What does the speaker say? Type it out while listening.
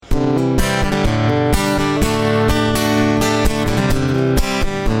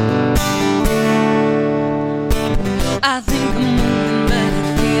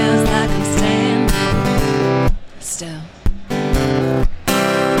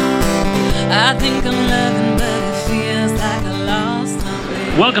I think I'm loving, but it feels like I lost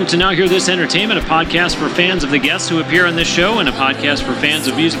something. Welcome to Now Hear This Entertainment, a podcast for fans of the guests who appear on this show, and a podcast for fans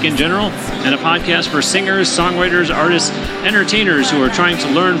of music in general, and a podcast for singers, songwriters, artists, entertainers who are trying to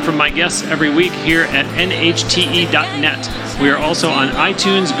learn from my guests every week here at NHTE.net. We are also on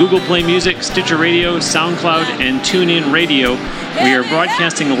iTunes, Google Play Music, Stitcher Radio, SoundCloud, and TuneIn Radio. We are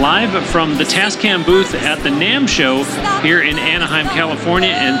broadcasting live from the Tascam booth at the NAMM show here in Anaheim,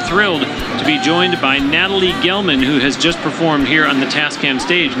 California, and thrilled to be joined by Natalie Gelman, who has just performed here on the Tascam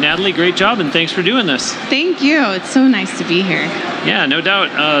stage. Natalie, great job, and thanks for doing this. Thank you. It's so nice to be here. Yeah, no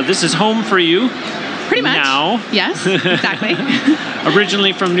doubt. This is home for you. Pretty much. Now. Yes, exactly.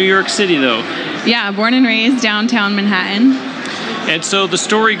 Originally from New York City, though. Yeah, born and raised downtown Manhattan. And so the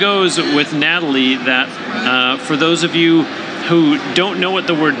story goes with Natalie that for those of you who don't know what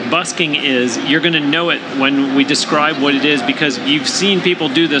the word busking is, you're going to know it when we describe what it is, because you've seen people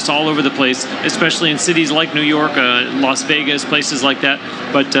do this all over the place, especially in cities like New York, Las Vegas, places like that.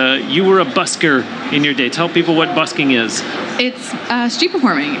 But you were a busker in your day. Tell people what busking is. It's street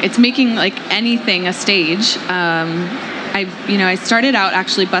performing. It's making like anything a stage. I started out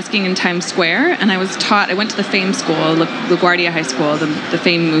actually busking in Times Square, and I went to the Fame School, LaGuardia High School. The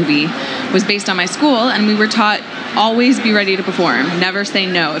Fame movie was based on my school, and we were taught always be ready to perform, never say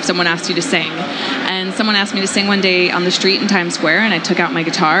no if someone asked you to sing. And someone asked me to sing one day on the street in Times Square, and I took out my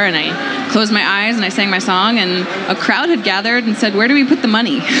guitar and I closed my eyes and I sang my song, and a crowd had gathered and said, "Where do we put the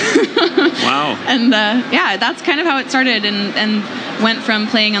money?" Wow. And that's kind of how it started, and went from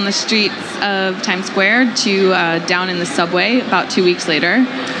playing on the streets of Times Square to down in the subway about 2 weeks later.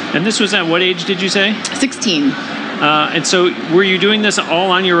 And this was at what age did you say? 16. 16. And so were you doing this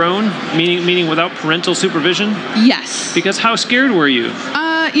all on your own, meaning without parental supervision? Yes. Because how scared were you?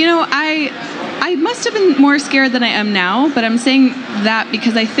 I must have been more scared than I am now, but I'm saying that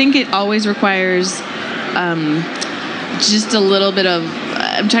because I think it always requires just a little bit of,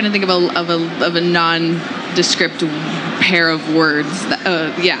 I'm trying to think of a nondescript pair of words.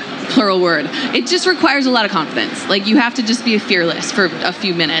 Plural word. It just requires a lot of confidence. Like, you have to just be fearless for a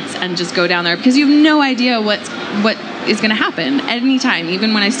few minutes and just go down there, because you have no idea what is going to happen at any time.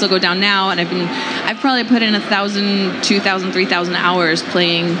 Even when I still go down now, and I've probably put in 1,000, 2,000, 3,000 hours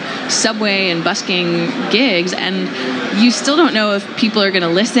playing subway and busking gigs, and you still don't know if people are going to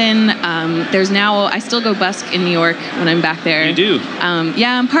listen. I still go busk in New York when I'm back there. You do?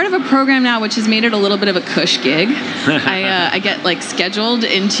 I'm part of a program now which has made it a little bit of a cush gig. I get like scheduled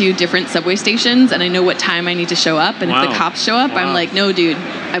into different subway stations, and I know what time I need to show up, and Wow. if the cops show up, I'm like, "No, dude,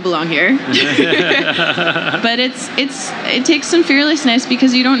 I belong here." But it takes some fearlessness,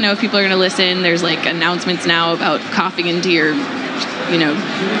 because you don't know if people are going to listen. There's like announcements now about coughing into your,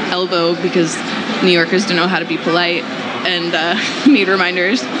 elbow, because New Yorkers don't know how to be polite, and need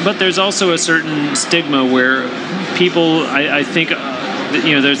reminders. But there's also a certain stigma where people, I think,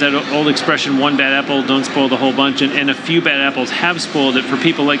 there's that old expression, one bad apple don't spoil the whole bunch, and a few bad apples have spoiled it for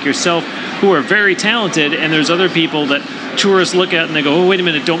people like yourself who are very talented, and there's other people that tourists look at and they go, "Oh, wait a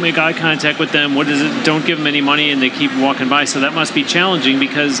minute, don't make eye contact with them. What is it? Don't give them any money," and they keep walking by. So that must be challenging,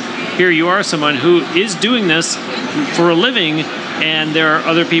 because here you are, someone who is doing this for a living, and there are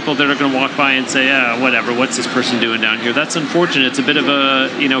other people that are going to walk by and say, whatever, what's this person doing down here? That's unfortunate. It's a bit of a,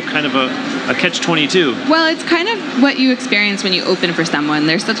 kind of a catch-22. Well, it's kind of what you experience when you open for someone.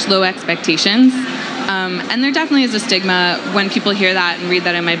 There's such low expectations. And there definitely is a stigma when people hear that and read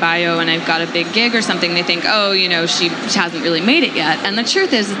that in my bio and I've got a big gig or something. They think, she hasn't really made it yet. And the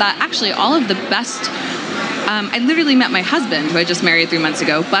truth is that actually all of the best... I literally met my husband, who I just married 3 months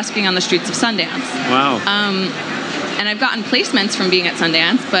ago, busking on the streets of Sundance. Wow. And I've gotten placements from being at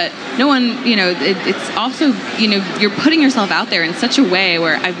Sundance, but no one, it's also, you're putting yourself out there in such a way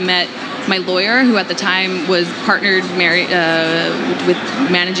where I've met my lawyer, who at the time was partnered with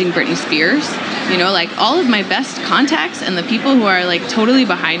managing Britney Spears. All of my best contacts and the people who are like totally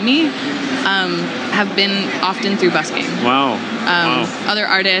behind me have been often through busking. Wow. Other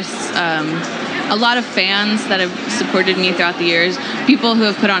artists, a lot of fans that have supported me throughout the years, people who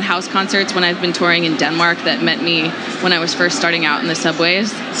have put on house concerts when I've been touring in Denmark that met me when I was first starting out in the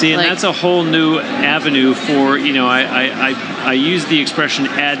subways. See, and that's a whole new avenue for, I use the expression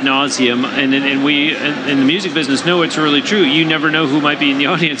ad nauseum, and we in the music business know it's really true. You never know who might be in the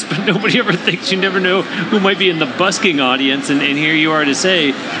audience, but nobody ever thinks you never know who might be in the busking audience, and here you are to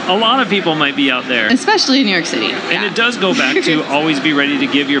say a lot of people might be out there. Especially in New York City. And it does go back to always be ready to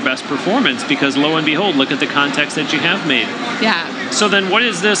give your best performance, because lo and behold, look at the context that you have made. Yeah. So then what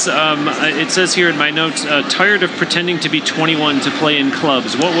is this? It says here in my notes, tired of pretending to be 21 to play in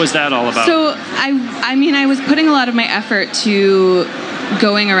clubs. What was that all about? So, I was putting a lot of my effort to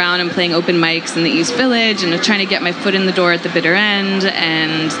going around and playing open mics in the East Village and trying to get my foot in the door at the bitter end,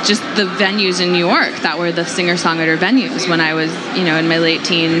 and just the venues in New York that were the singer-songwriter venues when I was, in my late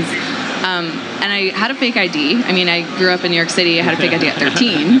teens. And I had a fake ID. I mean, I grew up in New York City. I had a fake ID at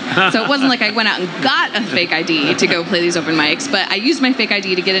 13. So it wasn't like I went out and got a fake ID to go play these open mics, but I used my fake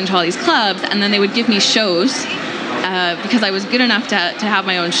ID to get into all these clubs, and then they would give me shows because I was good enough to have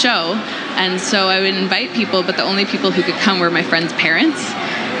my own show. And so I would invite people, but the only people who could come were my friends' parents.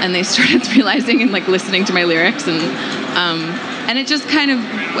 And they started realizing and like listening to my lyrics, and it just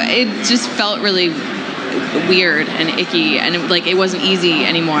it just felt really weird and icky, and it wasn't easy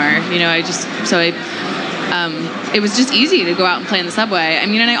anymore. It was just easy to go out and play in the subway. I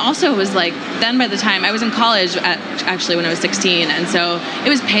mean, and I also was like, then by the time I was in college, actually when I was 16, and so it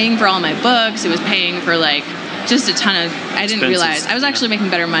was paying for all my books. It was paying for like just a ton of. I didn't realize I was actually making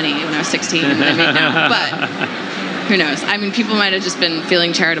better money when I was 16 than I made now, but. Who knows? I mean, people might have just been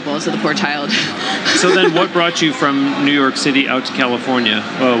feeling charitable to the poor child. So then what brought you from New York City out to California?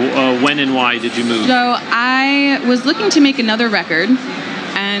 When and why did you move? So I was looking to make another record,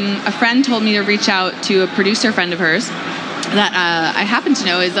 and a friend told me to reach out to a producer friend of hers that I happen to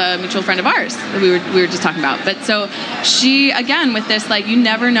know is a mutual friend of ours that we were just talking about. But so she, again, with this, like, you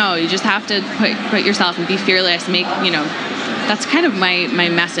never know. You just have to put yourself and be fearless. That's kind of my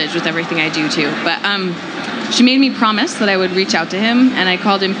message with everything I do, too. But she made me promise that I would reach out to him, and I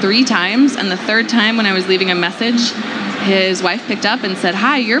called him 3 times, and the third time when I was leaving a message, his wife picked up and said,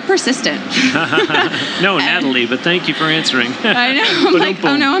 "Hi, you're persistent." No, Natalie, but thank you for answering. I know. I'm like,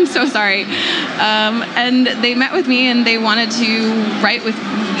 oh no, I'm so sorry. And they met with me, and they wanted to write with.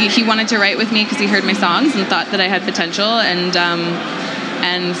 He wanted to write with me because he heard my songs and thought that I had potential,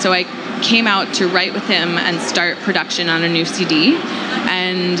 and so I came out to write with him and start production on a new CD,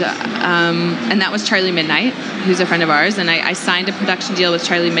 and that was Charlie Midnight, who's a friend of ours, and I signed a production deal with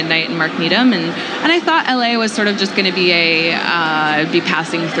Charlie Midnight and Mark Needham, and I thought LA was sort of just going to be be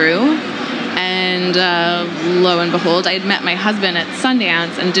passing through, and lo and behold, I had met my husband at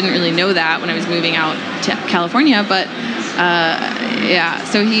Sundance and didn't really know that when I was moving out to California, but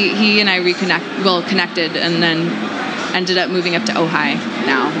so he and I connected, and then ended up moving up to Ojai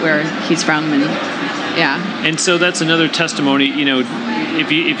now, where he's from, and yeah. And so that's another testimony.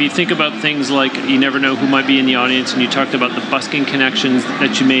 If you think about things like you never know who might be in the audience, and you talked about the busking connections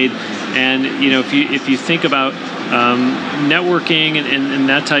that you made, and if you think about networking and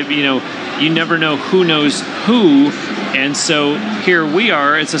that type, you never know who knows who. And so here we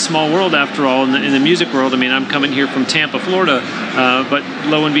are. It's a small world after all in the music world. I mean, I'm coming here from Tampa, Florida, but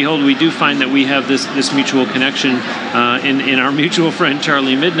lo and behold, we do find that we have this mutual connection in our mutual friend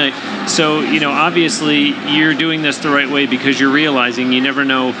Charlie Midnight. So obviously you're doing this the right way because you're realizing you never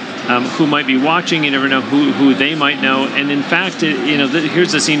know who might be watching. You never know who they might know. And in fact,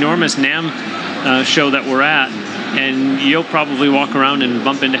 here's this enormous NAMM show that we're at. And you'll probably walk around and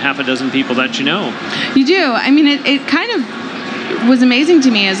bump into half a dozen people that you know. You do. I mean, it kind of was amazing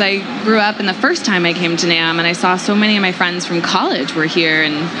to me as I grew up, and the first time I came to NAMM, and I saw so many of my friends from college were here,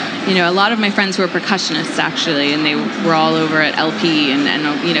 and a lot of my friends who were percussionists actually, and they were all over at LP, and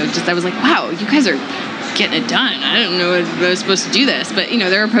just I was like, wow, you guys are getting it done. I didn't know I was supposed to do this, but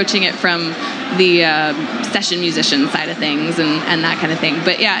they're approaching it from the session musician side of things and that kind of thing.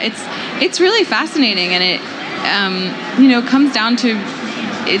 But yeah, it's really fascinating, and it comes down to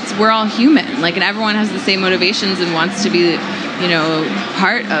we're all human, and everyone has the same motivations and wants to be,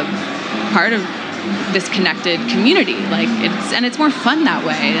 part of this connected community. It's more fun that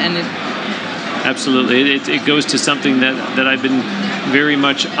way, and absolutely, it goes to something that I've been very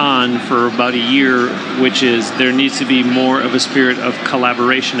much on for about a year, which is there needs to be more of a spirit of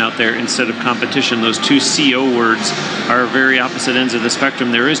collaboration out there instead of competition. Those two CO words are very opposite ends of the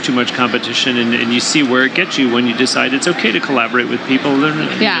spectrum. There is too much competition, and you see where it gets you when you decide it's okay to collaborate with people.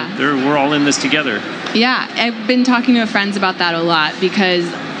 We're all in this together. Yeah, I've been talking to friends about that a lot because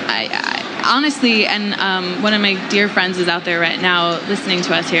I honestly, and one of my dear friends is out there right now listening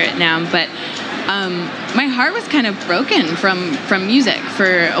to us here at NAMM, but my heart was kind of broken from music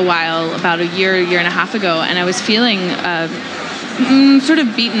for a while, about a year and a half ago, and I was feeling sort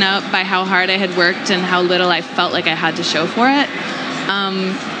of beaten up by how hard I had worked and how little I felt like I had to show for it.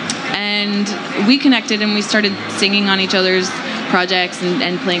 And we connected, and we started singing on each other's projects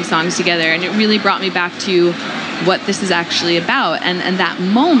and playing songs together, and it really brought me back to what this is actually about, and that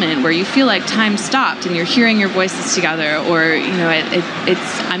moment where you feel like time stopped and you're hearing your voices together, or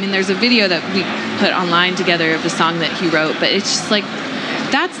there's a video that we put online together of the song that he wrote, but it's just like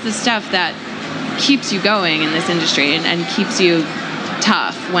that's the stuff that keeps you going in this industry and keeps you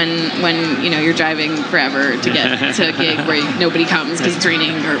tough when you're driving forever to get to a gig where nobody comes because it's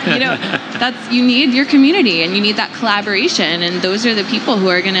raining, or you need your community and you need that collaboration, and those are the people who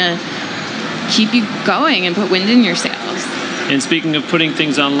are gonna keep you going and put wind in your sails. And speaking of putting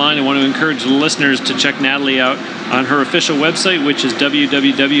things online, I want to encourage the listeners to check Natalie out on her official website, which is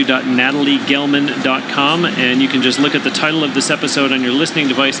www.nataliegelman.com. And you can just look at the title of this episode on your listening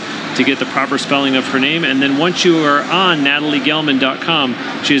device to get the proper spelling of her name. And then once you are on nataliegelman.com,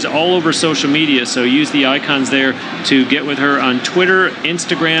 she is all over social media. So use the icons there to get with her on Twitter,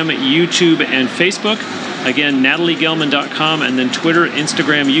 Instagram, YouTube, and Facebook. Again, nataliegelman.com, and then Twitter,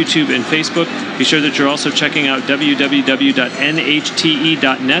 Instagram, YouTube, and Facebook. Be sure that you're also checking out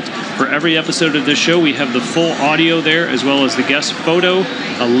www.nhte.net. For every episode of this show, we have the full audio there, as well as the guest photo,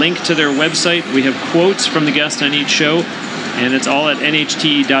 a link to their website. We have quotes from the guest on each show, and it's all at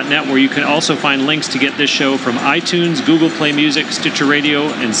NHTE.net, where you can also find links to get this show from iTunes, Google Play Music, Stitcher Radio,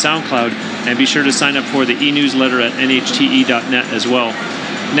 and SoundCloud. And be sure to sign up for the e-newsletter at NHTE.net as well.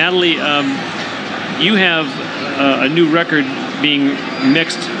 Natalie, you have a new record being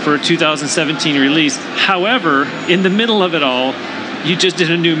mixed for a 2017 release. However, in the middle of it all, you just did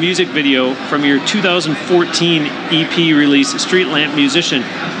a new music video from your 2014 EP release, Street Lamp Musician.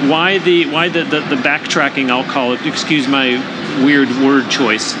 Why the backtracking, I'll call it? Excuse my weird word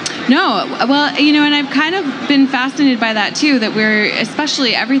choice. No, well, and I've kind of been fascinated by that too, that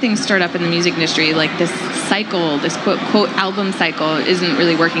especially everything's stirred up in the music industry, like this cycle, this quote album cycle isn't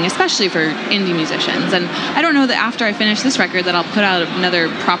really working, especially for indie musicians. And I don't know that after I finish this record that I'll put out another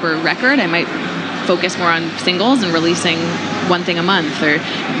proper record. I might focus more on singles and releasing one thing a month or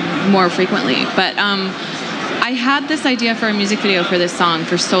more frequently. But I had this idea for a music video for this song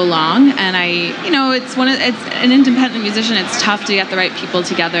for so long, and it's an independent musician. It's tough to get the right people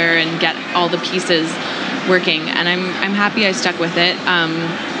together and get all the pieces working. And I'm happy I stuck with it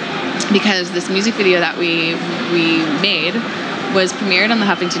because this music video that we made was premiered on the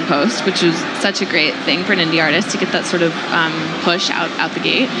Huffington Post, which was such a great thing for an indie artist to get that sort of push out the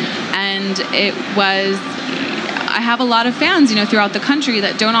gate. And I have a lot of fans, throughout the country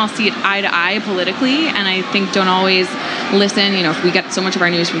that don't all see it eye to eye politically, and I think don't always listen. If we get so much of our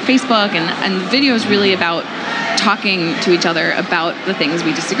news from Facebook, and the video is really about talking to each other about the things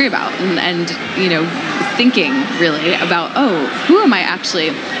we disagree about, and thinking really about, who am I actually,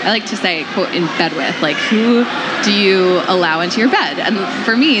 I like to say, quote, in bed with, like, who do you allow into your bed? And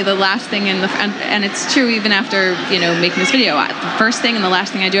for me, the last thing and it's true even after, making this video, the first thing and the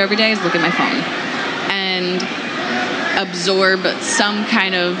last thing I do every day is look at my phone and absorb some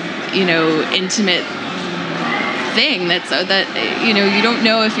kind of, intimate thing that you don't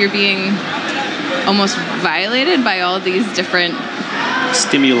know if you're being almost violated by all these different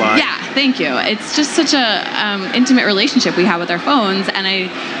stimuli. Yeah, thank you. It's just such a intimate relationship we have with our phones, and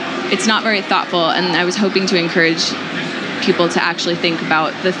it's not very thoughtful, and I was hoping to encourage people to actually think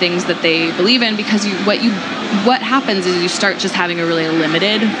about the things that they believe in, because what happens is you start just having a really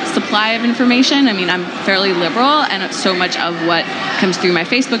limited supply of information. I mean, I'm fairly liberal, and so much of what comes through my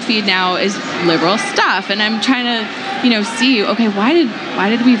Facebook feed now is liberal stuff, and I'm trying to see, okay, why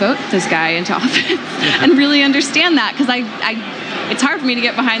did we vote this guy into office? And really understand that, because it's hard for me to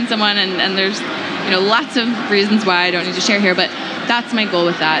get behind someone, and there's lots of reasons why I don't need to share here, but that's my goal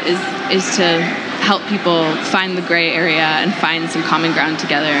with that, is to help people find the gray area and find some common ground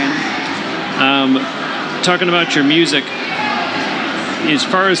together. Talking about your music, as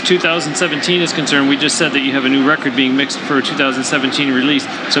far as 2017 is concerned, we just said that you have a new record being mixed for a 2017 release.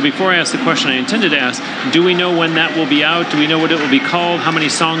 So before I ask the question I intended to ask, do we know when that will be out? Do we know what it will be called? How many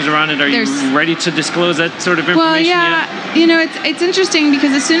songs are on it? Are you ready to disclose that sort of information yet? It's interesting,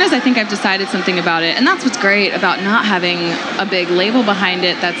 because as soon as I think I've decided something about it, and that's what's great about not having a big label behind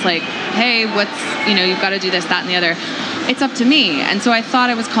it that's like, hey, you've got to do this, that, and the other. It's up to me. And so I thought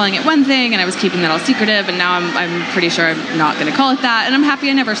I was calling it one thing, and I was keeping that all secretive, and now I'm pretty sure I'm not going to call it that, and I'm happy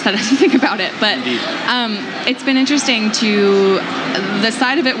I never said anything about it. But it's been interesting to the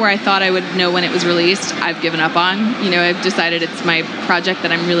side of it where I thought I would know when it was released, I've given up on. I've decided it's my project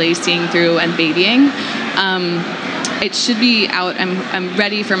that I'm really seeing through and babying. It should be out. I'm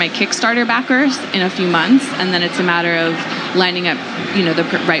ready for my Kickstarter backers in a few months, and then it's a matter of lining up, the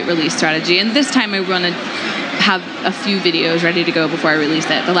right release strategy. And this time I want to have a few videos ready to go before I release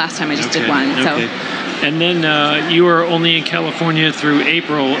it. The last time I just did one. So. And then you are only in California through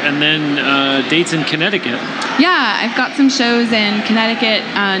April, and then dates in Connecticut. Yeah, I've got some shows in Connecticut,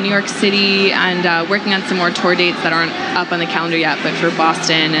 New York City, and working on some more tour dates that aren't up on the calendar yet, but for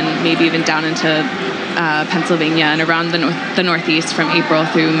Boston and maybe even down into Pennsylvania and around the Northeast from April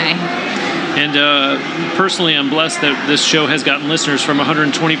through May. And personally, I'm blessed that this show has gotten listeners from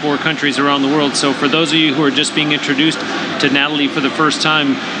 124 countries around the world. So for those of you who are just being introduced to Natalie for the first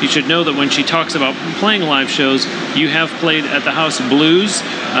time, you should know that when she talks about playing live shows, you have played at the House of Blues.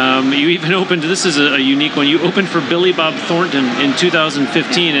 You even opened, this is a unique one, you opened for Billy Bob Thornton in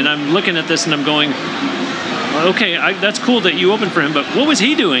 2015. And I'm looking at this and I'm going, okay, that's cool that you opened for him, but what was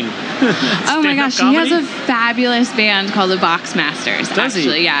he doing? Oh my gosh, comedy? he has a fabulous band called the Boxmasters. Does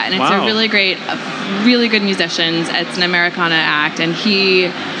actually, he? Yeah, and it's Wow. a really great, really good musicians. It's an Americana act, and he,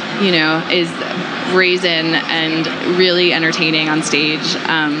 is brazen and really entertaining on stage.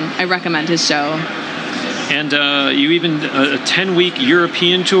 I recommend his show. And you even a 10-week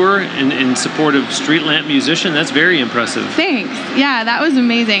European tour in support of Street Lamp Musician. That's very impressive. Thanks. Yeah, that was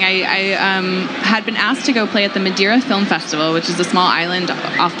amazing. I had been asked to go play at the Madeira Film Festival, which is a small island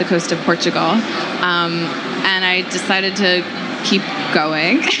off the coast of Portugal. And I decided to keep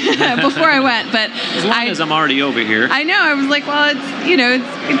going before I went. But as long as I'm already over here. I know. I was like, well,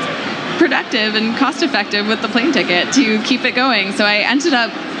 it's productive and cost effective with the plane ticket to keep it going. So I ended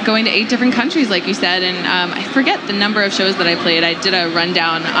up going to 8 different countries, like you said, and I forget the number of shows that I played. I did a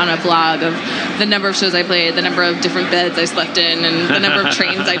rundown on a blog of the number of shows I played, the number of different beds I slept in, and the number of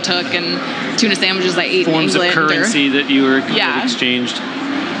trains I took, and tuna sandwiches I ate Forms in England. Of currency that you were exchanged.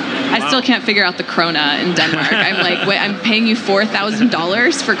 I still can't figure out the krona in Denmark. I'm like, wait, I'm paying you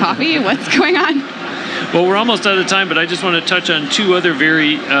 $4,000 for coffee? What's going on? Well, we're almost out of time, but I just want to touch on 2 other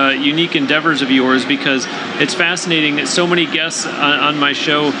very unique endeavors of yours, because it's fascinating that so many guests on my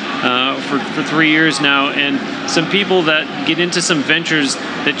show for 3 years now, and some people that get into some ventures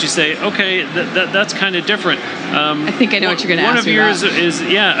that you say, okay, that's kind of different. I think I know what you're going to ask me about. One of yours about. is,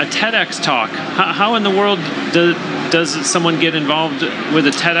 a TEDx talk. How in the world does someone get involved with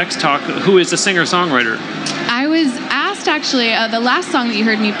a TEDx talk who is a singer-songwriter? I was asked, actually, the last song that you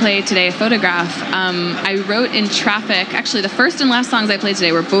heard me play today, Photograph, I wrote in traffic. Actually, the first and last songs I played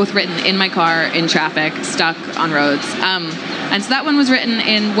today were both written in my car, in traffic, stuck on roads. And so that one was written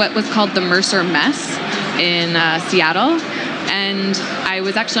in what was called the Mercer Mess in Seattle. And I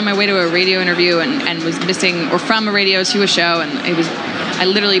was actually on my way to a radio interview and was missing, or from a radio to a show, and I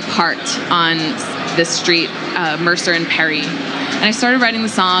literally parked on this street, Mercer and Perry. And I started writing the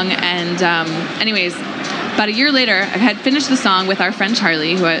song, and anyways, about a year later, I had finished the song with our friend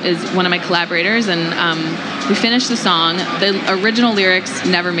Charlie, who is one of my collaborators, and we finished the song. The original lyrics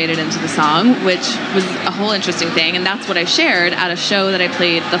never made it into the song, which was a whole interesting thing, and that's what I shared at a show that I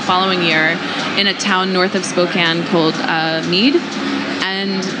played the following year in a town north of Spokane called Meade.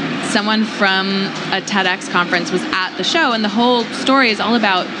 And someone from a TEDx conference was at the show, and the whole story is all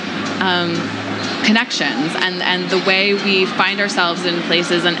about connections and the way we find ourselves in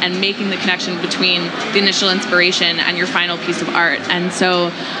places and making the connection between the initial inspiration and your final piece of art. And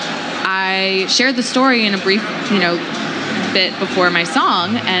so I shared the story in a brief, bit before my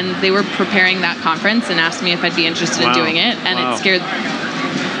song, and they were preparing that conference and asked me if I'd be interested in doing it, and it scared.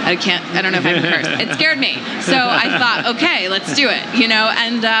 I don't know if I can curse. It scared me. So I thought, okay, let's do it,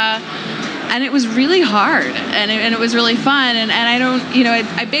 and it was really hard, and it was really fun, and I don't,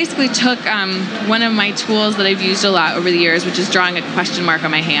 I basically took one of my tools that I've used a lot over the years, which is drawing a question mark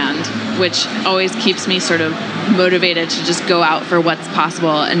on my hand, which always keeps me sort of motivated to just go out for what's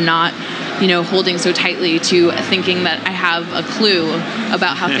possible and not, holding so tightly to thinking that I have a clue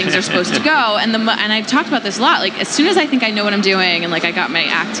about how things are supposed to go. And I've talked about this a lot. Like, as soon as I think I know what I'm doing and like I got my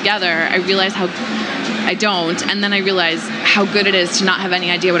act together, I realize how I don't, and then I realize how good it is to not have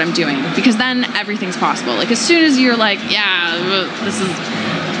any idea what I'm doing, because then everything's possible. Like, as soon as you're like,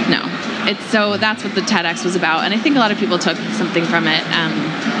 so that's what the TEDx was about, and I think a lot of people took something from it.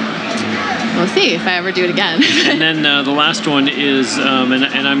 We'll see if I ever do it again. And then the last one is,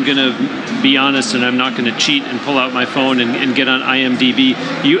 and I'm going to be honest, and I'm not going to cheat and pull out my phone and get on IMDb.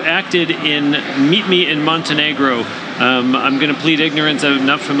 You acted in Meet Me in Montenegro. I'm going to plead ignorance. I'm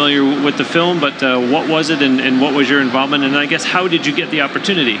not familiar with the film, but what was it, and what was your involvement? And I guess, how did you get the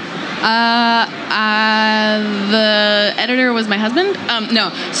opportunity? The editor was my husband.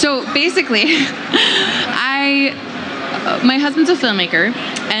 No. So basically, my husband's a filmmaker,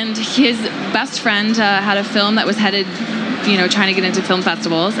 and his best friend had a film that was headed, trying to get into film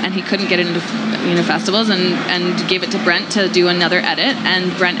festivals, and he couldn't get into, festivals, and gave it to Brent to do another edit,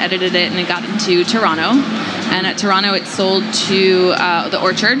 and Brent edited it, and it got into Toronto, and at Toronto it sold to the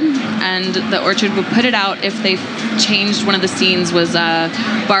Orchard, and the Orchard would put it out if they changed one of the scenes was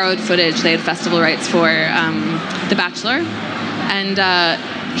borrowed footage. They had festival rights for The Bachelor, and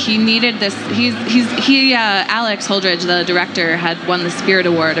he needed this. Alex Holdridge, the director, had won the Spirit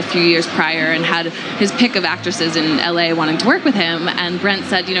Award a few years prior and had his pick of actresses in LA wanting to work with him. And Brent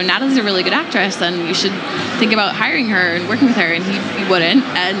said, Natalie's a really good actress, and you should think about hiring her and working with her. And he wouldn't.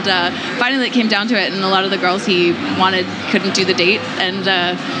 And finally, it came down to it, and a lot of the girls he wanted couldn't do the date. And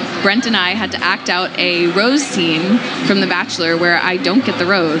Brent and I had to act out a rose scene from The Bachelor where I don't get the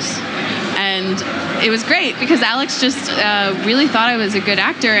rose. And it was great because Alex just really thought I was a good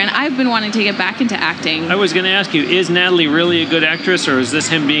actor, and I've been wanting to get back into acting. I was going to ask you, is Natalie really a good actress, or is this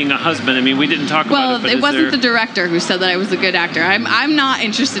him being a husband? I mean, we didn't talk about it. Well, it wasn't the director who said that I was a good actor. I'm not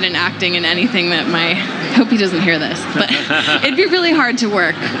interested in acting in anything that I hope he doesn't hear this, but it'd be really hard to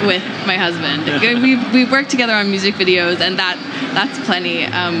work with my husband. We've worked together on music videos, and that's plenty.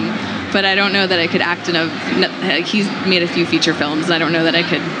 But I don't know that I could act in he's made a few feature films, and I don't know that I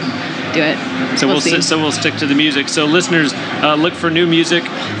could do it. So we'll stick to the music. So listeners, look for new music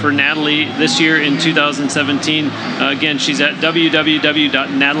for Natalie this year in 2017. Again, she's at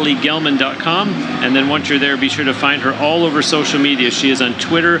www.nataliegelman.com, and then once you're there, be sure to find her all over social media. She is on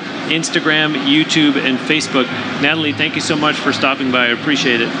Twitter, Instagram, YouTube, and Facebook. Natalie, thank you so much for stopping by. I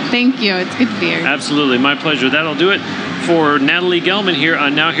appreciate it. Thank you. It's good to be here. Absolutely. My pleasure. That'll do it for Natalie Gelman here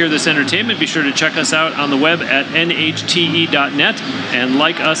on Now Hear This Entertainment. Be sure to check us out on the web at nhte.net and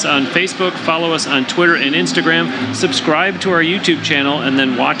like us on Facebook, follow us on Twitter and Instagram, subscribe to our YouTube channel, and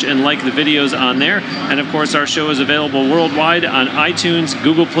then watch and like the videos on there. And of course, our show is available worldwide on iTunes,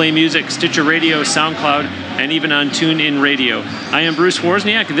 Google Play Music, Stitcher Radio, SoundCloud, and even on TuneIn Radio. I am Bruce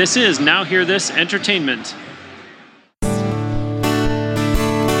Wozniak. This is Now Hear This Entertainment.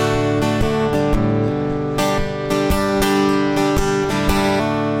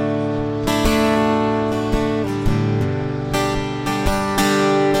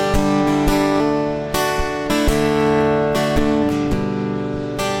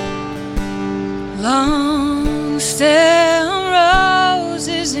 Long stem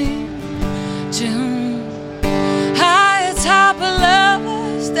roses in June, high atop a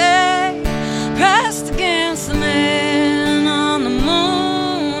lover's day, pressed against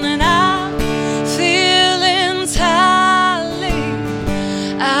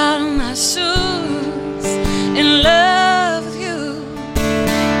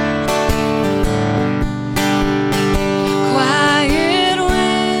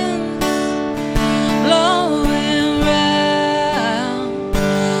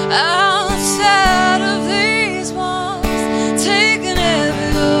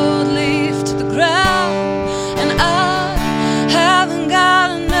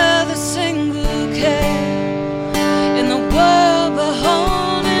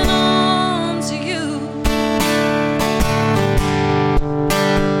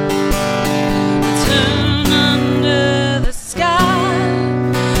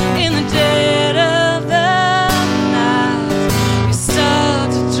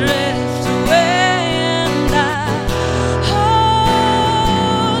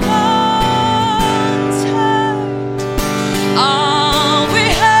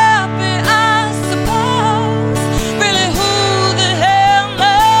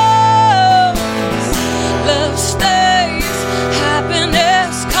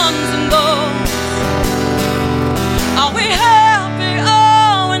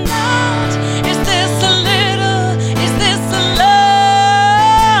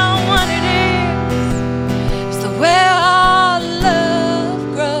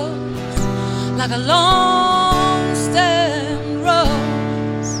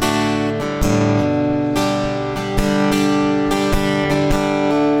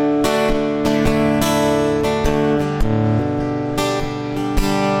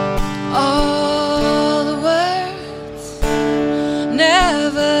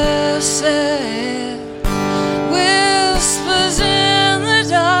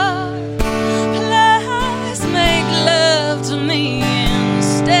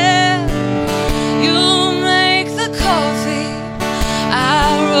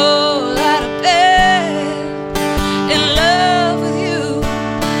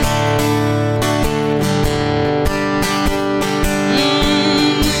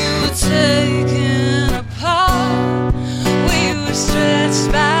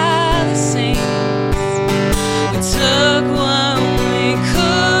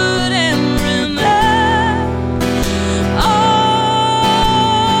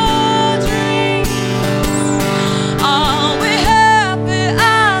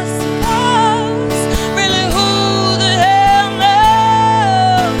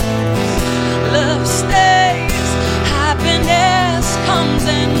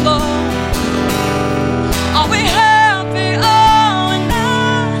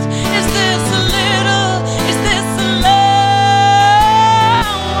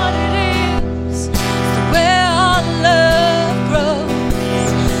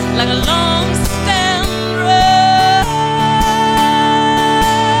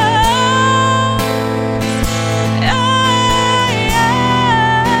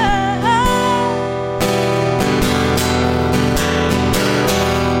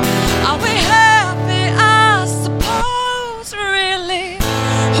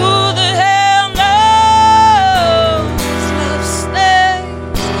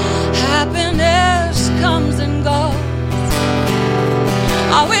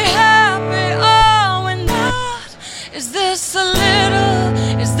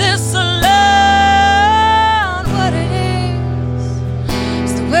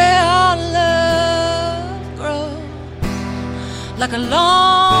like a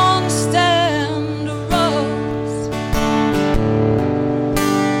long stem of rose.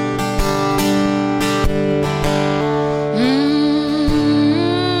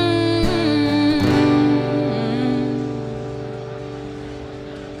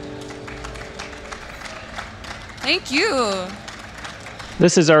 Thank you.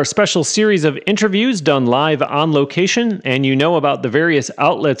 This is our special series of interviews done live on location, and you know about the various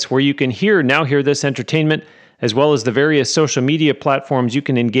outlets where you can Now Hear This Entertainment, as well as the various social media platforms you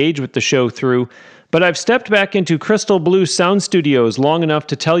can engage with the show through. But I've stepped back into Crystal Blue Sound Studios long enough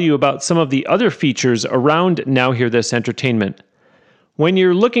to tell you about some of the other features around Now Hear This Entertainment. When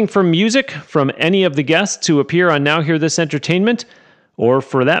you're looking for music from any of the guests who appear on Now Hear This Entertainment, or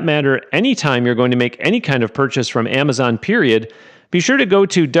for that matter, anytime you're going to make any kind of purchase from Amazon, period, be sure to go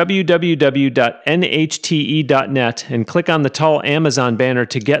to www.nhte.net and click on the tall Amazon banner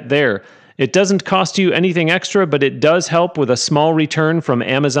to get there. It doesn't cost you anything extra, but it does help with a small return from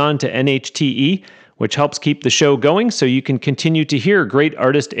Amazon to NHTE, which helps keep the show going so you can continue to hear great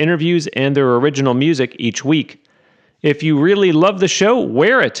artist interviews and their original music each week. If you really love the show,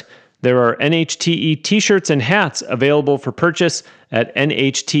 wear it. There are NHTE t-shirts and hats available for purchase at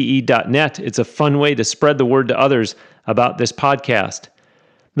nhte.net. It's a fun way to spread the word to others about this podcast.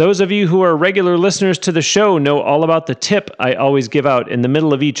 Those of you who are regular listeners to the show know all about the tip I always give out in the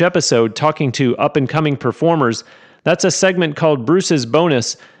middle of each episode talking to up-and-coming performers. That's a segment called Bruce's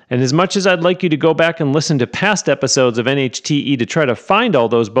Bonus, and as much as I'd like you to go back and listen to past episodes of NHTE to try to find all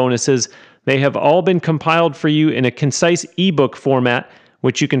those bonuses, they have all been compiled for you in a concise ebook format,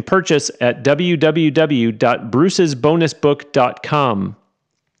 which you can purchase at www.brucesbonusbook.com.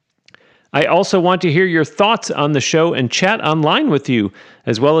 I also want to hear your thoughts on the show and chat online with you,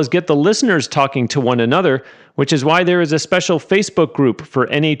 as well as get the listeners talking to one another, which is why there is a special Facebook group for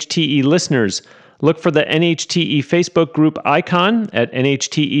NHTE listeners. Look for the NHTE Facebook group icon at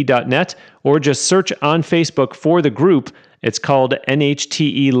nhte.net, or just search on Facebook for the group. It's called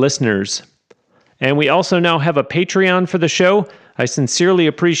NHTE Listeners. And we also now have a Patreon for the show. I sincerely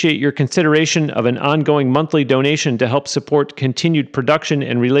appreciate your consideration of an ongoing monthly donation to help support continued production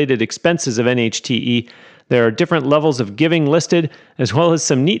and related expenses of NHTE. There are different levels of giving listed, as well as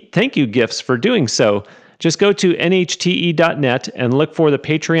some neat thank you gifts for doing so. Just go to nhte.net and look for the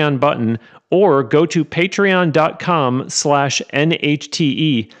Patreon button, or go to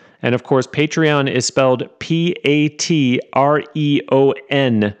patreon.com/NHTE. And of course, Patreon is spelled Patreon,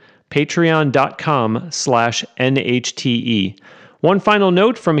 patreon.com/NHTE. One final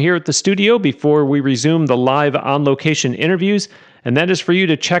note from here at the studio before we resume the live on-location interviews, and that is for you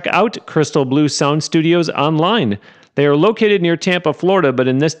to check out Crystal Blue Sound Studios online. They are located near Tampa, Florida, but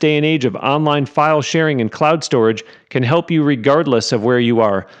in this day and age of online file sharing and cloud storage can help you regardless of where you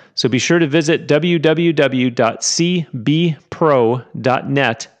are. So be sure to visit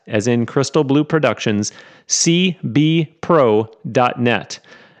www.cbpro.net, as in Crystal Blue Productions, cbpro.net.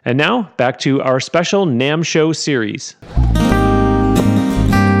 And now, back to our special NAMM Show series.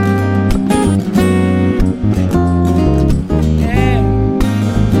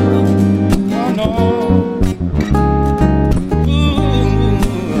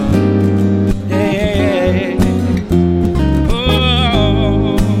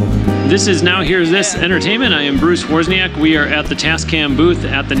 This is Now Hear This Entertainment. I am Bruce Wozniak. We are at the Tascam booth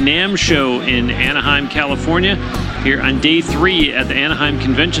at the NAMM Show in Anaheim, California, here on day 3 at the Anaheim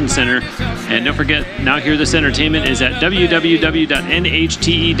Convention Center. And don't forget, Now Hear This Entertainment is at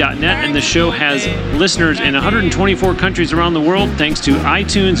www.nhte.net, and the show has listeners in 124 countries around the world, thanks to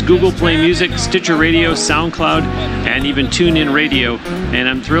iTunes, Google Play Music, Stitcher Radio, SoundCloud, and even TuneIn Radio. And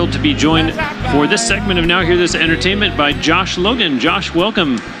I'm thrilled to be joined for this segment of Now Hear This Entertainment by Josh Logan. Josh,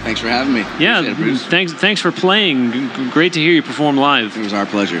 welcome. Thanks for having me. Yeah, thanks for playing. Great to hear you perform live. It was our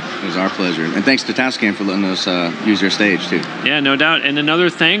pleasure. And thanks to Tascam for letting us use your stage, too. Yeah, no doubt. And another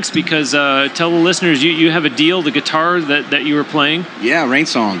thanks because tell the listeners you have a deal, the guitar that you were playing. Yeah, Rain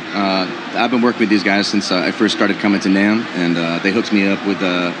Song. I've been working with these guys since I first started coming to NAMM, and they hooked me up with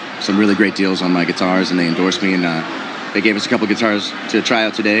some really great deals on my guitars, and they endorsed me, and they gave us a couple guitars to try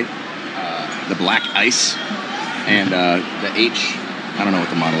out today. The Black Ice and the H. I don't know what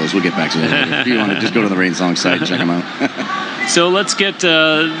the model is. We'll get back to that. If you want to just go to the Rain Song site and check them out. So let's get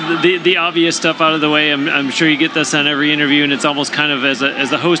the obvious stuff out of the way. I'm sure you get this on every interview, and it's almost kind of as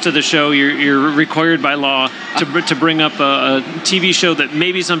the host of the show, you're required by law to bring up a TV show that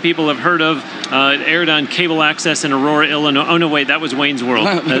maybe some people have heard of. It aired on cable access in Aurora, Illinois. Oh no, wait, that was Wayne's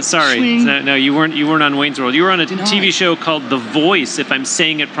World. Sorry, no, you weren't on Wayne's World. You were on a TV show called The Voice, if I'm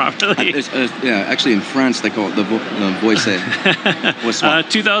saying it properly. Yeah, actually in France they call it the Voice.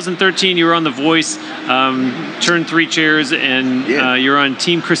 2013, you were on The Voice. Turned 3 chairs and and you're on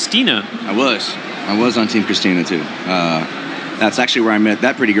Team Christina. I was on Team Christina too. That's actually where I met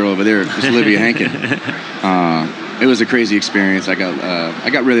that pretty girl over there, Miss Olivia Hankin. It was a crazy experience. I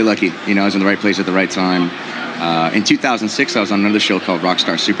got really lucky. You know, I was in the right place at the right time. In 2006, I was on another show called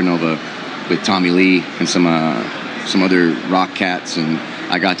Rockstar Supernova with Tommy Lee and some other rock cats, and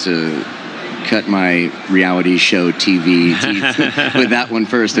I got to cut my reality show TV teeth with that one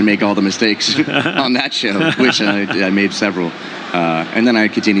first and make all the mistakes on that show, which I made several. And then I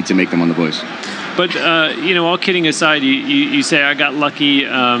continued to make them on The Voice. But, all kidding aside, you say I got lucky,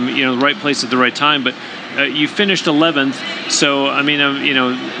 the right place at the right time, but you finished 11th. So, I mean,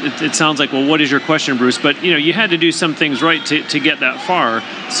 it sounds like, well, what is your question, Bruce? But, you had to do some things right to get that far.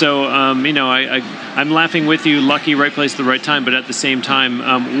 So, I'm laughing with you, lucky, right place at the right time. But at the same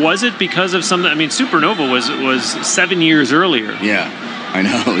time, was it because of something? I mean, Supernova was 7 years earlier. Yeah. I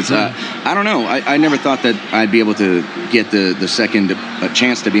know. It's, I don't know. I never thought that I'd be able to get the second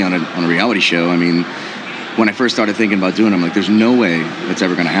chance to be on a reality show. I mean, when I first started thinking about doing it, I'm like, there's no way that's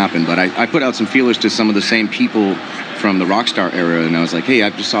ever going to happen. But I put out some feelers to some of the same people from the Rockstar era, and I was like, hey, I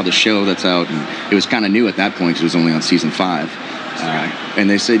just saw the show that's out. And it was kind of new at that point because it was only on season 5. And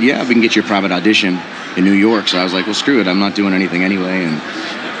they said, yeah, we can get you a private audition in New York. So I was like, well, screw it. I'm not doing anything anyway.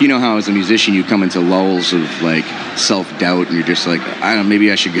 And you know how as a musician you come into lulls of like self-doubt and you're just like, I don't know,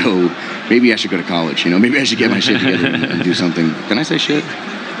 maybe I should go to college, maybe I should get my shit together and do something. Can I say shit?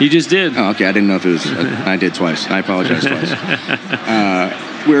 You just did. Oh, okay. I didn't know if it was, I did twice. I apologize twice.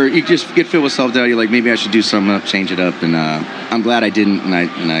 Where you just get filled with self-doubt. You're like, maybe I should do something up, change it up. And I'm glad I didn't. And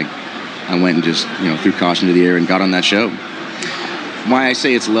I went and just, threw caution to the air and got on that show. Why I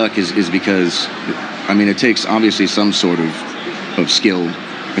say it's luck is because, I mean, it takes obviously some sort of skill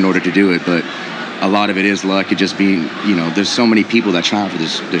in order to do it, but a lot of it is luck. It just being, there's so many people that try out for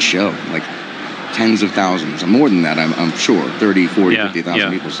this show, like tens of thousands, more than that, I'm sure, 30, 40, 50,000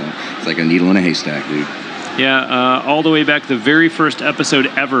 people, so it's like a needle in a haystack, dude. Yeah, all the way back, the very first episode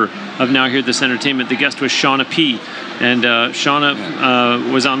ever of Now Hear This Entertainment, the guest was Shauna P. And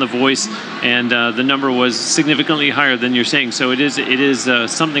Shauna was on The Voice, and the number was significantly higher than you're saying. So it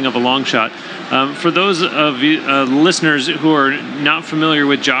is something of a long shot. For those of you listeners who are not familiar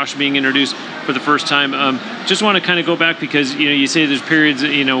with Josh being introduced for the first time, just want to kind of go back because you say there's periods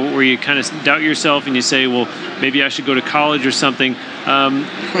where you kind of doubt yourself and you say, well, maybe I should go to college or something.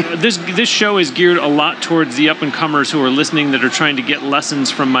 This show is geared a lot towards the up-and-comers who are listening that are trying to get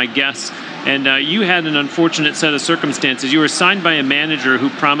lessons from my guests. And you had an unfortunate set of circumstances. You were signed by a manager who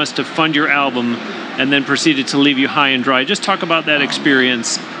promised to fund your album and then proceeded to leave you high and dry. Just talk about that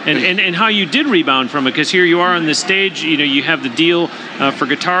experience and how you did rebound from it. Because here you are on the stage, you have the deal for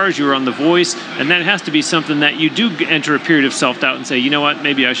guitars, you were on The Voice, and that has to be something that you do enter a period of self-doubt and say, you know what,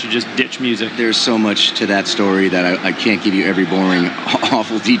 maybe I should just ditch music. There's so much to that story that I can't give you every boring,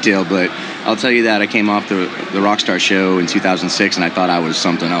 awful detail, but I'll tell you that I came off the Rockstar show in 2006 and I thought I was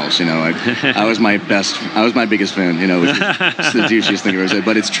something else, I was my biggest fan, which is the douchiest thing I've ever said,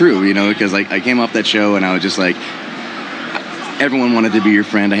 but it's true, because I came off that show and I was just like, everyone wanted to be your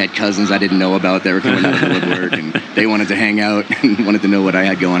friend. I had cousins I didn't know about that were coming out of the woodwork, and they wanted to hang out and wanted to know what I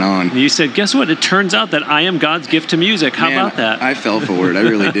had going on. You said, guess what? It turns out that I am God's gift to music. How about that? I fell for it. I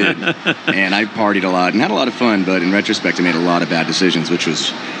really did. And I partied a lot and had a lot of fun, but in retrospect, I made a lot of bad decisions, which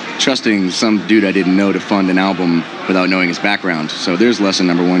was trusting some dude I didn't know to fund an album without knowing his background. So there's lesson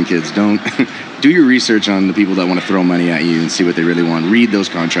number 1, kids. Don't do your research on the people that want to throw money at you and see what they really want. Read those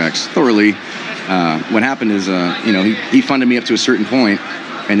contracts thoroughly. What happened is, he funded me up to a certain point,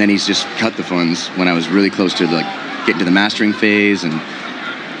 and then he's just cut the funds when I was really close to getting to the mastering phase, and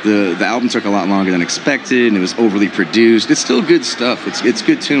the album took a lot longer than expected, and it was overly produced. It's still good stuff. It's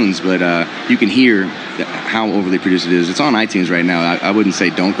good tunes, but you can hear how overly produced it is. It's on iTunes right now. I wouldn't say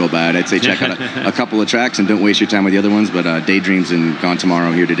don't go buy it. I'd say check out a couple of tracks and don't waste your time with the other ones, but Daydreams and Gone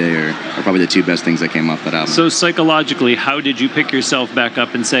Tomorrow, Here Today are probably the 2 best things that came off that album. So psychologically, how did you pick yourself back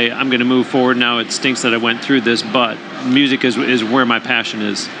up and say, I'm going to move forward now? It stinks that I went through this, but music is where my passion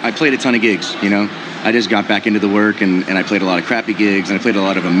is. I played a ton of gigs, I just got back into the work, and I played a lot of crappy gigs, and I played a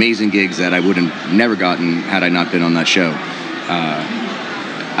lot of amazing gigs that I would have never gotten had I not been on that show.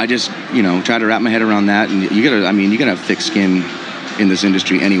 I just, try to wrap my head around that, and you gotta have thick skin in this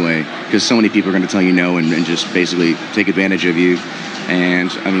industry anyway, because so many people are going to tell you no and just basically take advantage of you. And,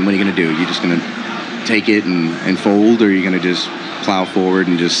 what are you going to do? You're just going to take it and fold, or are you going to just plow forward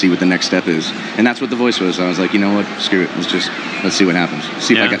and just see what the next step is. And that's what the voice was. I was like, you know what, screw it. Let's see what happens.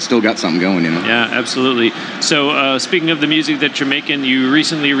 See if I still got something going, you know? Yeah, absolutely. So speaking of the music that you're making, you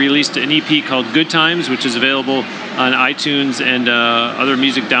recently released an EP called Good Times, which is available on iTunes and other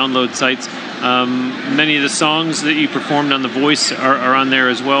music download sites. Many of the songs that you performed on The Voice are on there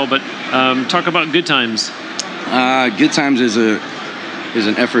as well, but talk about Good Times. Good Times is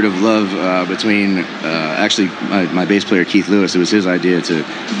an effort of love between actually my bass player Keith Lewis. It was his idea to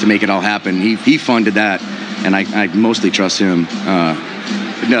make it all happen. He funded that, and I mostly trust him.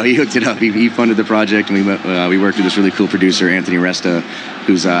 No, he hooked it up. He funded the project, and we worked with this really cool producer, Anthony Resta,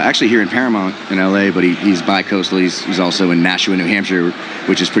 who's actually here in Paramount in LA, but he's bi-coastal. He's also in Nashua, New Hampshire,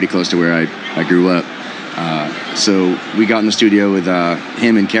 which is pretty close to where I grew up. So we got in the studio with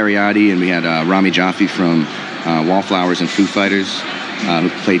him and Carriotti, and we had Rami Jaffe from Wallflowers and Foo Fighters, who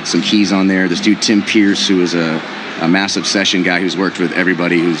played some keys on there. This dude Tim Pierce, who is a massive session guy who's worked with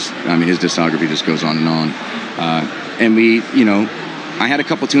everybody. His discography just goes on and on. And we, I had a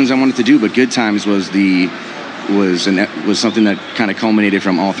couple tunes I wanted to do, but Good Times was something that kind of culminated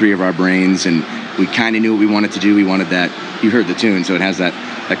from all three of our brains, and we kind of knew what we wanted to do. We wanted that. You heard the tune, so it has that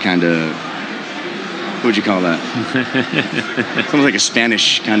kind of. What would you call that? It's almost like a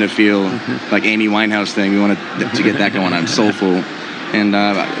Spanish kind of feel, like Amy Winehouse thing. We wanted to get that going on, soulful. And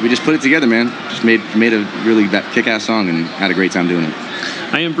we just put it together, man. Just made a really kick-ass song and had a great time doing it.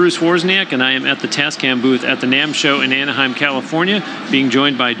 I am Bruce Wozniak, and I am at the Tascam booth at the NAMM show in Anaheim, California, being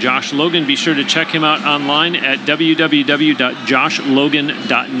joined by Josh Logan. Be sure to check him out online at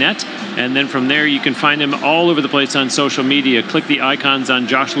www.joshlogan.net. And then from there, you can find him all over the place on social media. Click the icons on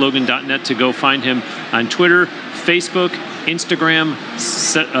joshlogan.net to go find him on Twitter, Facebook, Instagram,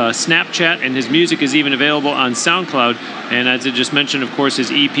 Snapchat, and his music is even available on SoundCloud. And as I just mentioned, of course, his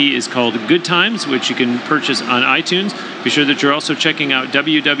EP is called Good Times, which you can purchase on iTunes. Be sure that you're also checking out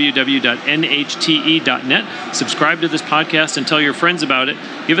www.nhte.net. Subscribe to this podcast and tell your friends about it.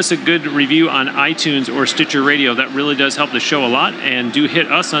 Give us a good review on iTunes or Stitcher Radio. That really does help the show a lot. And do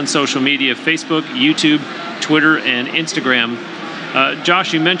hit us on social media, Facebook, YouTube, Twitter, and Instagram.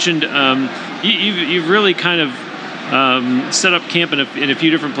 Josh, you mentioned you've really kind of set up camp in a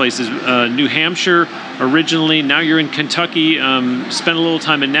few different places. New Hampshire originally, now you're in Kentucky, spent a little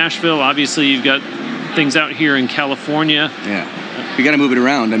time in Nashville. Obviously, you've got things out here in California. Yeah, you got to move it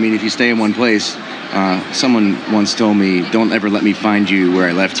around. I mean, if you stay in one place, someone once told me, don't ever let me find you where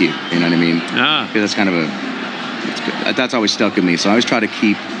I left you. You know what I mean? Because that's that's always stuck with me. So I always try to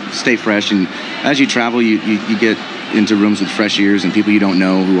stay fresh. And as you travel, you get into rooms with fresh ears and people you don't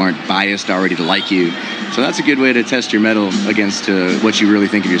know who aren't biased already to like you. So that's a good way to test your mettle against what you really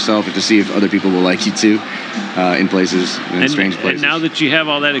think of yourself, and to see if other people will like you too, in places, in strange places. And now that you have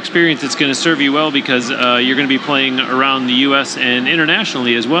all that experience, it's going to serve you well, because you're going to be playing around the U.S. and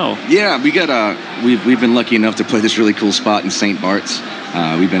internationally as well. Yeah, we've been lucky enough to play this really cool spot in St. Bart's.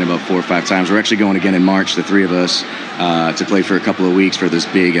 We've been about 4 or 5 times. We're actually going again in March, the 3 of us, to play for a couple of weeks for this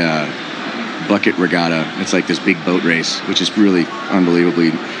big bucket regatta. It's like this big boat race, which is really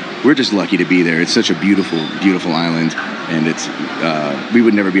unbelievably. We're just lucky to be there. It's such a beautiful, beautiful island, and we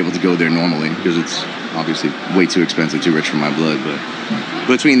would never be able to go there normally because it's obviously way too expensive, too rich for my blood. But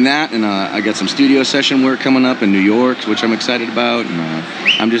between that and I got some studio session work coming up in New York, which I'm excited about. And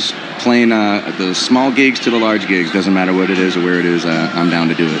I'm just playing the small gigs to the large gigs. Doesn't matter what it is or where it is. I'm down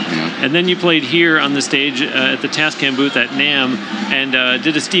to do it. And then you played here on the stage at the Tascam booth at NAMM and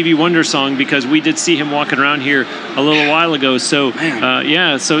did a Stevie Wonder song, because we did see him walking around here a little while ago. So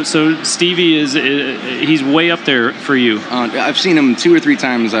so Stevie he's way up there for you. I've seen him 2 or 3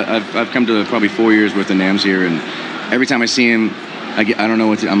 times. I've come to probably 4 years worth of NAMMs here, and every time I see him, I don't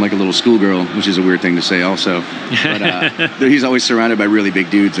know I'm like a little schoolgirl, which is a weird thing to say also. But he's always surrounded by really big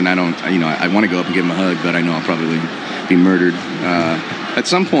dudes, and I want to go up and give him a hug, but I know I'll probably be murdered. At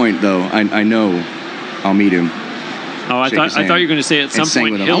some point, though, I know I'll meet him. Oh, I thought you were going to say at some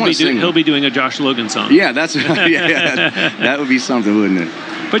point he'll be doing a Josh Logan song. Yeah, that would be something, wouldn't it?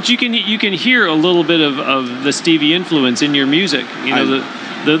 But you can hear a little bit of the Stevie influence in your music.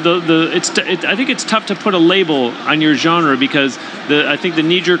 I think it's tough to put a label on your genre, because I think the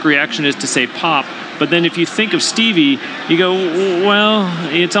knee-jerk reaction is to say pop. But then if you think of Stevie, you go, well,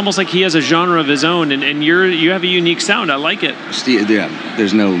 it's almost like he has a genre of his own, and you have a unique sound. I like it.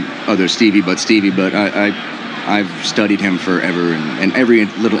 There's no other Stevie but Stevie, but I've studied him forever, and every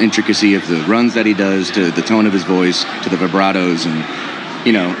little intricacy of the runs that he does, to the tone of his voice, to the vibratos, and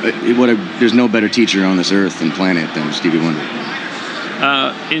there's no better teacher on this earth and planet than Stevie Wonder.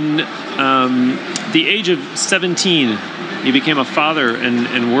 In the age of 17, you became a father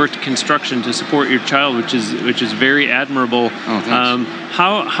and worked construction to support your child, which is very admirable. Oh, thanks.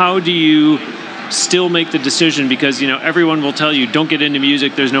 How do you still make the decision? Because everyone will tell you don't get into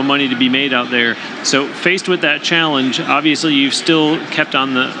music, there's no money to be made out there. So faced with that challenge, obviously you've still kept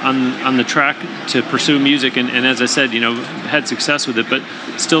on the track to pursue music, and as I said, had success with it, but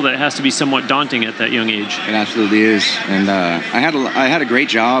still that has to be somewhat daunting at that young age. It absolutely is. And I had a great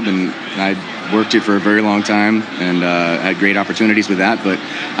job, and I worked it for a very long time, and had great opportunities with that, but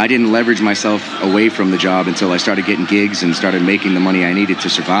I didn't leverage myself away from the job until I started getting gigs and started making the money I needed to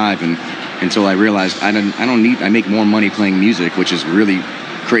survive, and until I realized I make more money playing music, which is really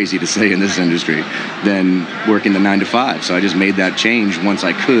crazy to say in this industry, than working the 9 to 5. So I just made that change once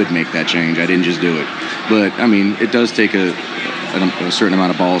I could make that change. I didn't just do it. But I mean, it does take a certain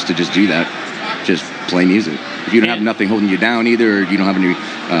amount of balls to just do that. Just play music. If you don't have nothing holding you down either, or you don't have any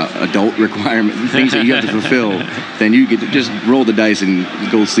adult requirement, things that you have to fulfill, then you get to just roll the dice and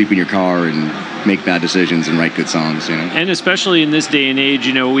go sleep in your car and make bad decisions and write good songs, And especially in this day and age,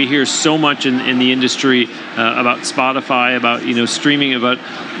 we hear so much in the industry about Spotify, about streaming, about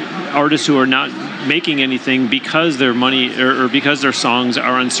artists who are not making anything because their money or because their songs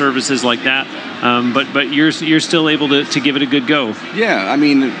are on services like that. But you're still able to give it a good go. Yeah, I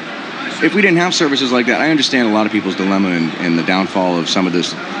mean, if we didn't have services like that, I understand a lot of people's dilemma and the downfall of some of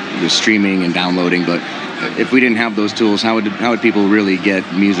this streaming and downloading, but if we didn't have those tools, how would people really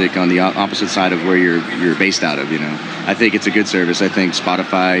get music on the opposite side of where you're based out of, I think it's a good service. I think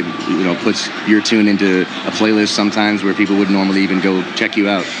Spotify, puts your tune into a playlist sometimes where people wouldn't normally even go check you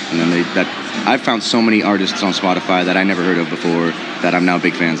out. And then I've found so many artists on Spotify that I never heard of before that I'm now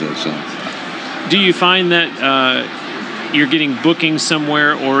big fans of, so. Do you find that you're getting bookings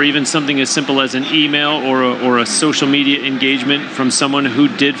somewhere, or even something as simple as an email or a social media engagement from someone who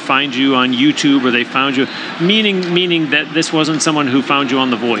did find you on YouTube, or they found you, meaning that this wasn't someone who found you on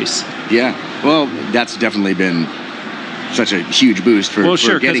The Voice? Yeah, well, that's definitely been such a huge boost for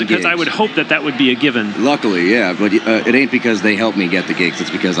getting gigs. Because I would hope that would be a given. Luckily, yeah, but it ain't because they helped me get the gigs. It's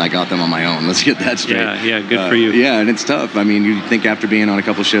because I got them on my own. Let's get that straight. Yeah, good for you. Yeah, and it's tough. I mean, you think after being on a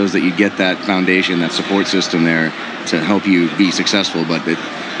couple shows that you get that foundation, that support system there to help you be successful, but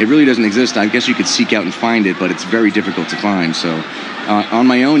it really doesn't exist. I guess you could seek out and find it, but it's very difficult to find. So on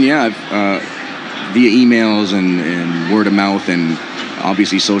my own, I've via emails and word of mouth and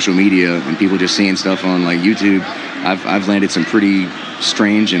obviously social media and people just seeing stuff on like YouTube, I've landed some pretty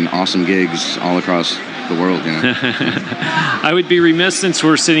strange and awesome gigs all across the world, I would be remiss, since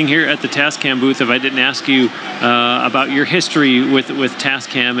we're sitting here at the Tascam booth, if I didn't ask you about your history with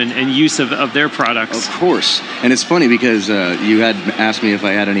Tascam and use of their products. Of course. And it's funny because you had asked me if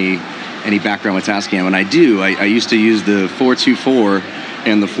I had any background with Tascam, and I do. I used to use the 424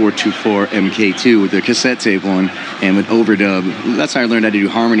 and the 424 MK2 with the cassette tape one, and with overdub. That's how I learned how to do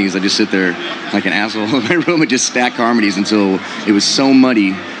harmonies. I just sit there like an asshole in my room and just stack harmonies until it was so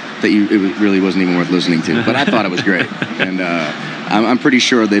muddy that it really wasn't even worth listening to. But I thought it was great, and I'm pretty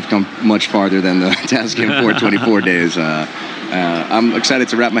sure they've come much farther than the Tascam 424 days. I'm excited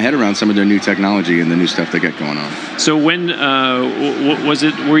to wrap my head around some of their new technology and the new stuff they got going on. So when was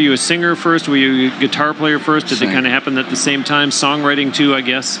it? Were you a singer first? Were you a guitar player first? Did it kind of happen at the same time? Songwriting too, I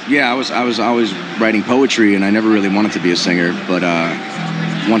guess. Yeah, I was always writing poetry, and I never really wanted to be a singer. But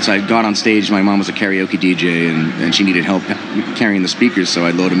once I got on stage, my mom was a karaoke DJ, and she needed help carrying the speakers, so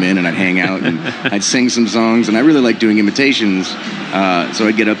I'd load them in and I'd hang out and I'd sing some songs, and I really liked doing imitations. So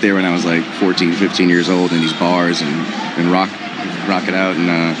I'd get up there when I was like 14, 15 years old in these bars and rock it out, and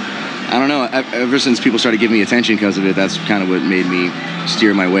I don't know, ever since people started giving me attention because of it, that's kind of what made me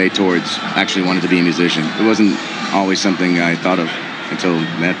steer my way towards actually wanting to be a musician. It wasn't always something I thought of until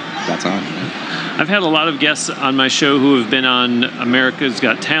that time. I've had a lot of guests on my show who have been on America's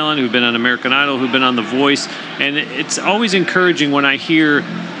Got Talent, who've been on American Idol, who've been on The Voice, and it's always encouraging when I hear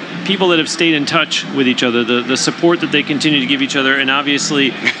people that have stayed in touch with each other, the support that they continue to give each other, and obviously,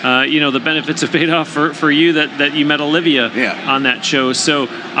 the benefits have paid off for you that you met Olivia on that show. So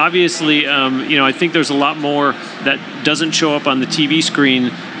obviously, I think there's a lot more that doesn't show up on the TV screen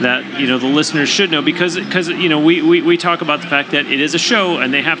that the listeners should know, because we talk about the fact that it is a show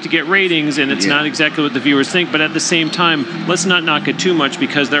and they have to get ratings, and it's not exactly what the viewers think. But at the same time, let's not knock it too much,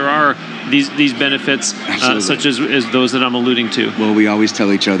 because there are these benefits such as those that I'm alluding to. Well, we always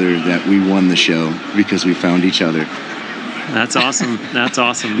tell each other that we won the show because we found each other. That's awesome. That's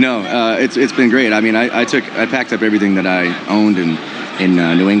awesome. No, it's been great. I mean, I packed up everything that I owned in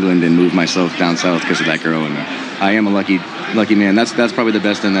New England and moved myself down south because of that girl, and I am a lucky man. That's probably the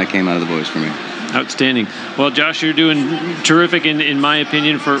best thing that came out of The Voice for me. Outstanding. Well, Josh, you're doing terrific in my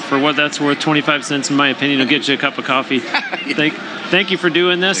opinion. For what that's worth, 25 cents in my opinion will get you a cup of coffee. Thank you for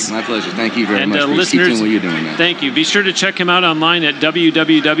doing this. My pleasure. Thank you very much for listeners, keep doing what you're doing, man. Thank you. Be sure to check him out online at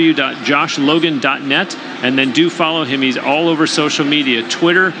www.joshlogan.net, and then do follow him. He's all over social media: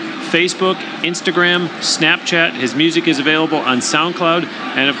 Twitter, Facebook, Instagram, Snapchat. His music is available on SoundCloud,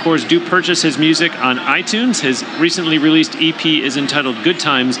 and of course, do purchase his music on iTunes. His recently released EP is entitled Good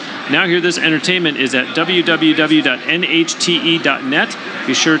Times. Now Hear This Entertainment is at www.NHTE.net.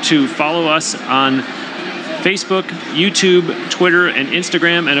 Be sure to follow us on Facebook, YouTube, Twitter, and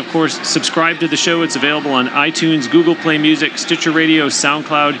Instagram. And of course, subscribe to the show. It's available on iTunes, Google Play Music, Stitcher Radio,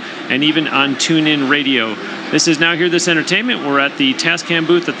 SoundCloud, and even on TuneIn Radio. This is Now Hear This Entertainment. We're at the Tascam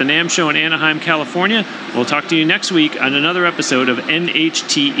booth at the NAMM show in Anaheim, California. We'll talk to you next week on another episode of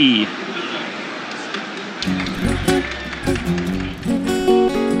NHTE.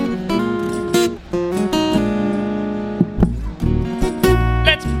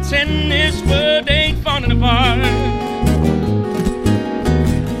 Let's pretend this world ain't falling apart.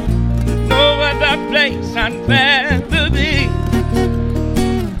 No other place I'd rather be.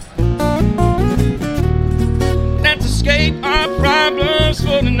 Let's escape our problems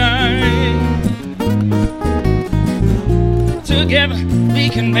for the night. Together we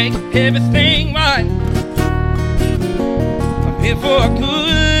can make everything right. I'm here for a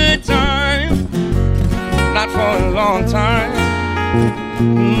good time, not for a long time.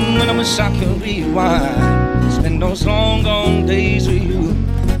 And I wish I could rewind, spend those long gone days with you.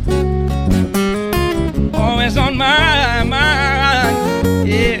 Always on my mind,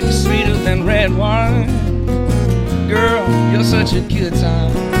 yeah, sweeter than red wine. Girl, you're such a good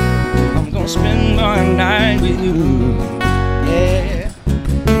time, I'm gonna spend my night with you, yeah.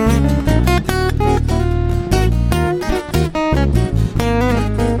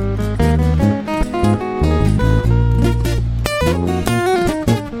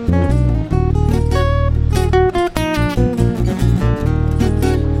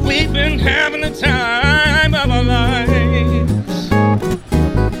 Having the time of our lives.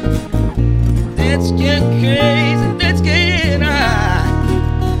 Let's get crazy, let's get high.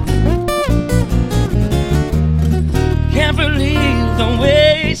 Can't believe the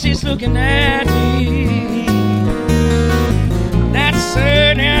way she's looking at me. That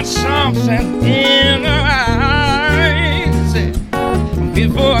certain something in her eyes. I'm here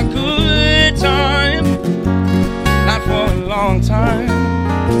for a good time, not for a long time.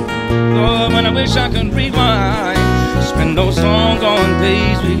 Oh, but I wish I could rewind, spend those long gone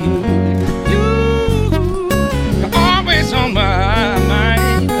days with you. You're always on my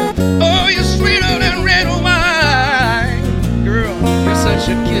mind. Oh, you're sweeter than red wine. Girl, you're such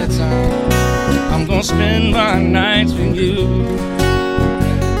a good time, I'm gonna spend my nights with you.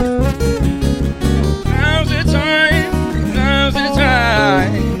 Now's the time, now's the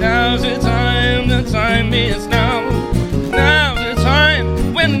time, now's the time, the time is now. Now's the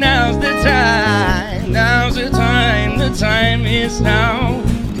time, when now's the time, now's the time, the time is now.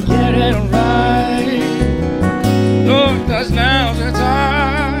 Get it right, Lord, 'cause now's the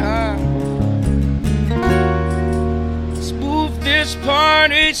time. Let's move this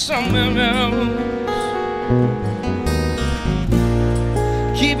party somewhere else.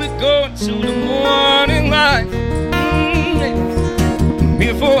 Keep it going till the morning light. I'm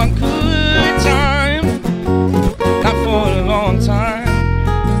here for a good time, not for a long time.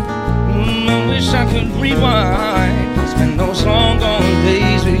 I wish I could rewind, spend those long gone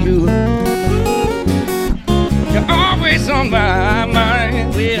days with you. You're always on my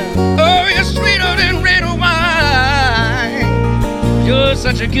mind, yeah. Oh, you're sweeter than red wine. You're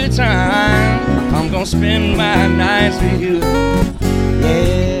such a good time, I'm gonna spend my nights with you.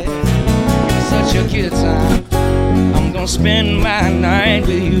 Yeah, you're such a good time, I'm gonna spend my night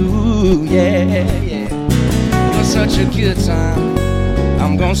with you. Yeah, yeah. You're such a good time,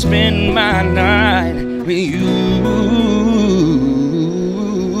 I'm gonna spend my night with you,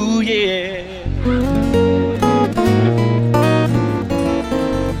 yeah.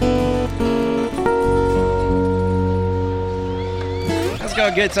 Let's go,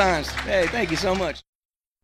 good times. Hey, thank you so much.